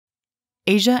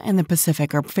Asia and the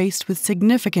Pacific are faced with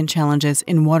significant challenges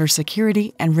in water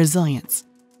security and resilience.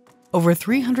 Over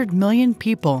 300 million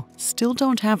people still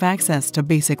don't have access to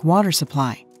basic water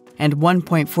supply, and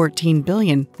 1.14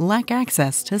 billion lack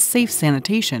access to safe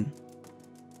sanitation.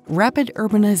 Rapid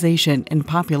urbanization and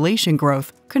population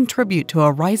growth contribute to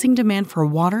a rising demand for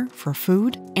water for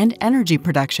food and energy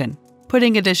production,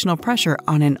 putting additional pressure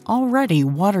on an already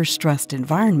water-stressed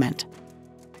environment.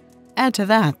 Add to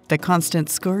that the constant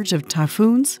scourge of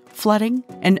typhoons, flooding,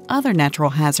 and other natural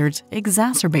hazards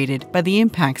exacerbated by the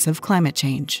impacts of climate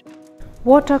change.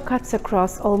 Water cuts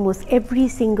across almost every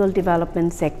single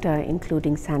development sector,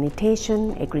 including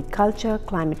sanitation, agriculture,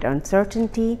 climate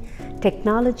uncertainty,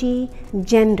 technology,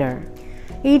 gender.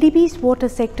 ADB's water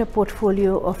sector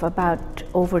portfolio of about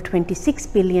over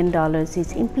 $26 billion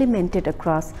is implemented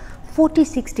across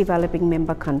 46 developing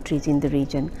member countries in the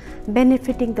region,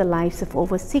 benefiting the lives of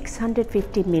over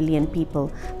 650 million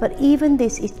people. But even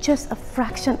this is just a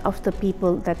fraction of the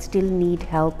people that still need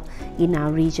help in our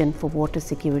region for water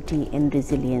security and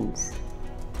resilience.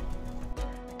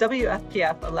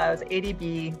 WFPF allows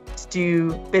ADB to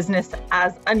do business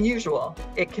as unusual.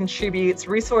 It contributes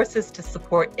resources to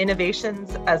support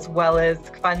innovations as well as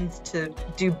funds to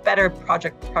do better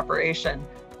project preparation,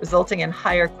 resulting in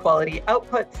higher quality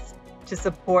outputs to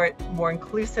support more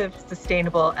inclusive,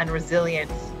 sustainable, and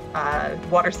resilient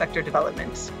water sector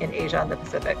development in Asia and the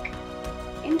Pacific.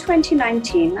 In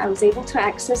 2019, I was able to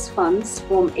access funds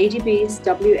from ADB's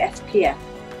WFPF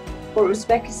for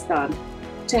Uzbekistan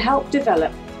to help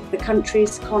develop the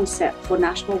country's concept for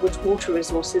National Water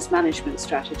Resources Management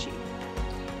Strategy.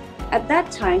 At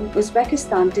that time,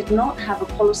 Uzbekistan did not have a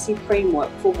policy framework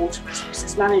for water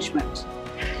resources management.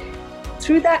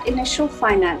 Through that initial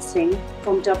financing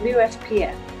from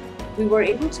WFPF, we were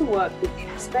able to work with the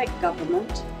Uzbek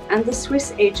government and the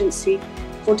Swiss Agency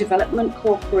for Development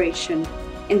Cooperation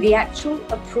in the actual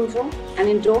approval and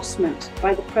endorsement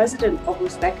by the President of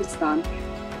Uzbekistan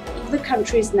of the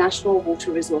country's National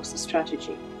Water Resources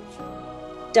Strategy.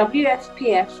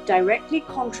 WFPF directly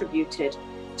contributed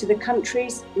to the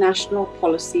country's national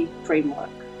policy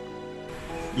framework.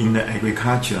 In the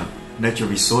agriculture, natural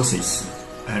resources,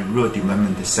 and rural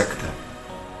development sector,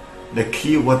 the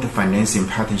key water financing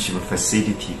partnership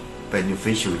facility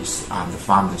beneficiaries are the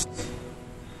farmers.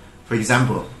 For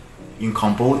example, in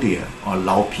Cambodia or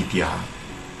Laos PDR,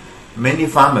 many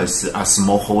farmers are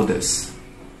smallholders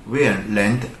where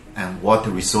land and water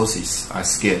resources are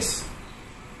scarce.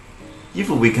 If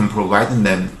we can provide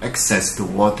them access to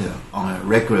water on a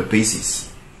regular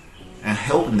basis and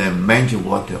help them manage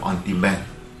water on demand,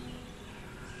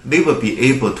 they will be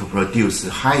able to produce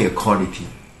higher quality,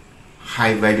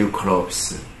 high-value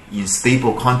crops in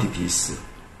stable quantities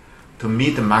to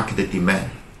meet market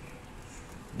demand.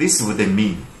 This would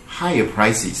mean higher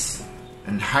prices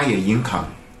and higher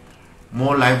income,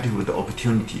 more livelihood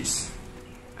opportunities,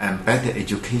 and better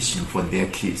education for their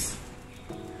kids.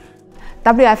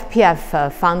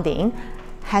 WFPF funding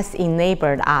has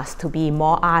enabled us to be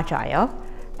more agile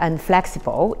and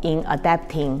flexible in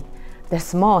adapting the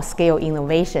small-scale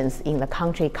innovations in the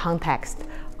country context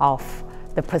of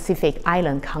the Pacific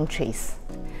Island countries.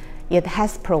 It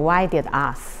has provided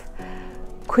us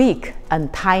quick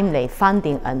and timely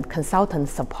funding and consultant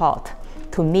support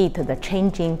to meet the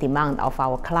changing demand of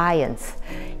our clients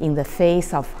in the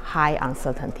face of high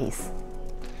uncertainties.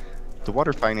 The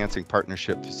Water Financing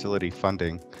Partnership Facility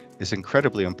funding is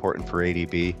incredibly important for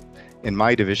ADB, in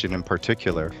my division in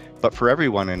particular, but for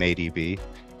everyone in ADB.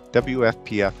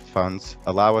 WFPF funds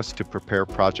allow us to prepare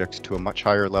projects to a much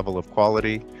higher level of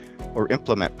quality or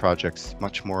implement projects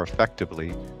much more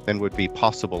effectively than would be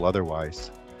possible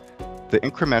otherwise. The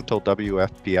incremental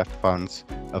WFPF funds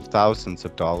of thousands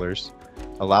of dollars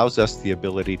allows us the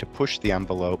ability to push the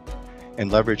envelope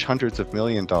and leverage hundreds of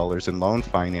million dollars in loan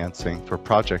financing for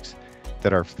projects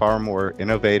that are far more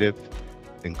innovative,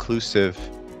 inclusive,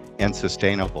 and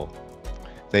sustainable.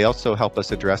 They also help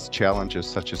us address challenges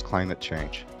such as climate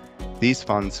change. These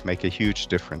funds make a huge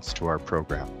difference to our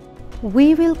program.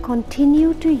 We will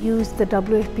continue to use the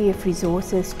WFPF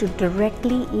resources to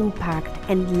directly impact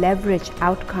and leverage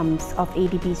outcomes of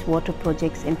ADB's water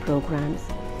projects and programs.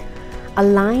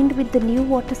 Aligned with the new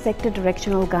Water Sector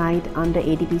Directional Guide under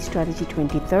ADB Strategy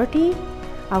 2030,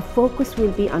 our focus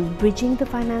will be on bridging the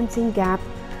financing gap,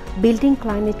 building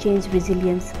climate change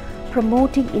resilience,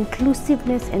 promoting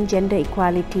inclusiveness and gender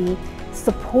equality,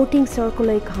 supporting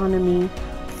circular economy,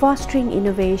 fostering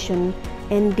innovation,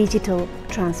 and digital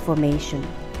transformation.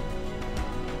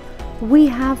 We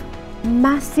have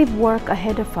massive work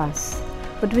ahead of us,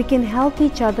 but we can help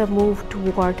each other move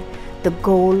toward the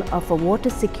goal of a water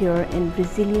secure and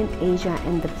resilient Asia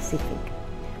and the Pacific.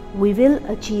 We will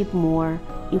achieve more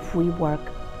if we work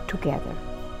together.